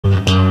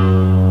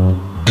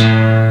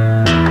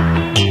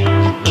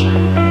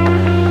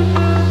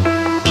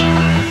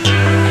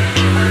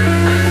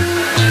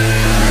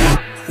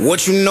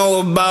What you know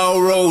about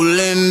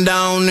rolling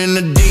down in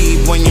the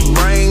deep? When your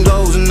brain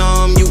goes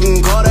numb, you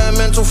can call that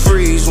mental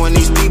freeze. When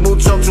these people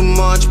talk too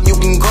much, you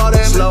can call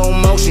that slow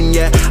motion.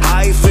 Yeah,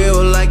 I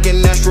feel like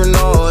an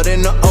astronaut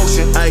in the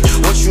ocean. Ay,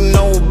 what you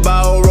know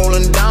about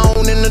rolling down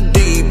in the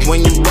deep?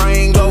 When your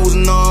brain goes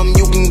numb,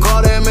 you can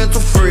call that mental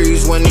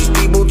freeze. When these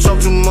people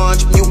talk too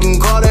much, you can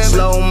call that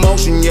slow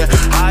motion. Yeah,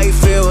 I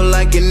feel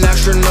like an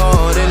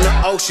astronaut in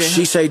the ocean.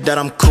 She say that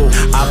I'm cool,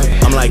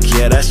 I'm like,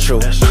 yeah, that's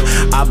true.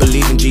 I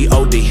believe in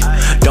G-O-D,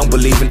 don't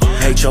believe in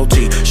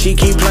H-O-T. She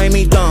keep playing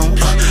me dumb,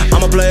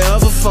 I'm a player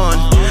for fun.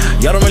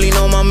 Y'all don't really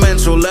know my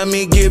mental, let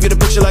me give you the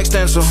picture like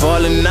stencil.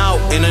 Falling out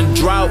in a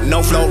drought,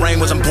 no flow, rain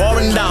wasn't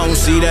pouring down.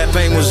 See, that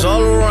pain was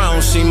all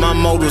around, see, my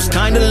mode was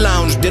kinda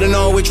lounge. Didn't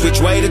know which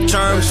way to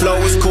turn, flow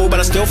was cool but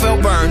I still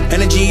felt burned.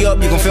 Energy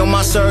up, you can feel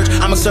my surge,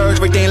 I'ma surge,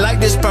 everything like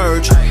this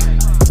purge.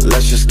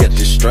 Let's just get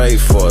this straight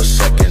for a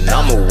second.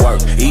 I'ma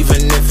work,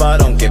 even if I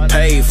don't get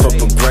paid for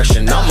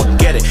progression. I'ma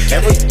get it,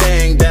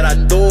 everything that I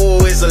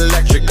do is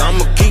electric.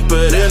 I'ma keep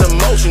it in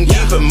motion,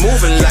 keep it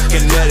moving like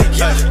kinetic.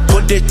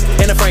 Put it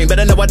in a frame,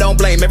 better know I don't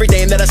blame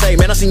everything that I say.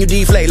 Man, I seen you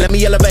deflate, let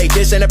me elevate,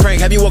 this ain't a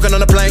prank. Have you walking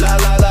on a plane?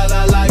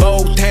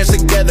 Both hands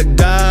together,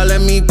 God,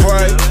 let me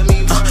pray.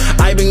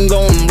 I been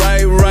going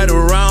right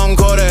around,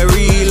 call that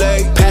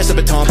relay. Pass the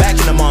baton, back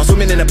in the mall,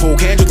 swimming in the pool,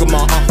 can't drink them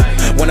all.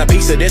 Want a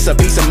piece of this, a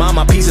piece of mine,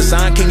 my piece of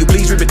sign. Can you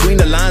please read between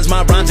the lines?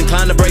 My rhymes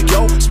inclined to break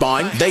your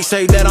spine. They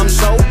say that I'm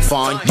so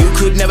fine, you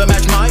could never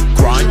match my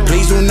grind.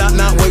 Please do not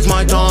waste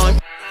my time.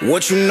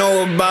 What you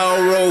know about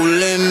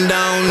rolling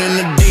down in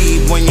the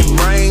deep? When your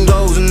brain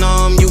goes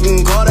numb, you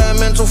can call that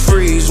mental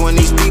freeze. When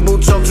these people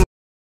talk to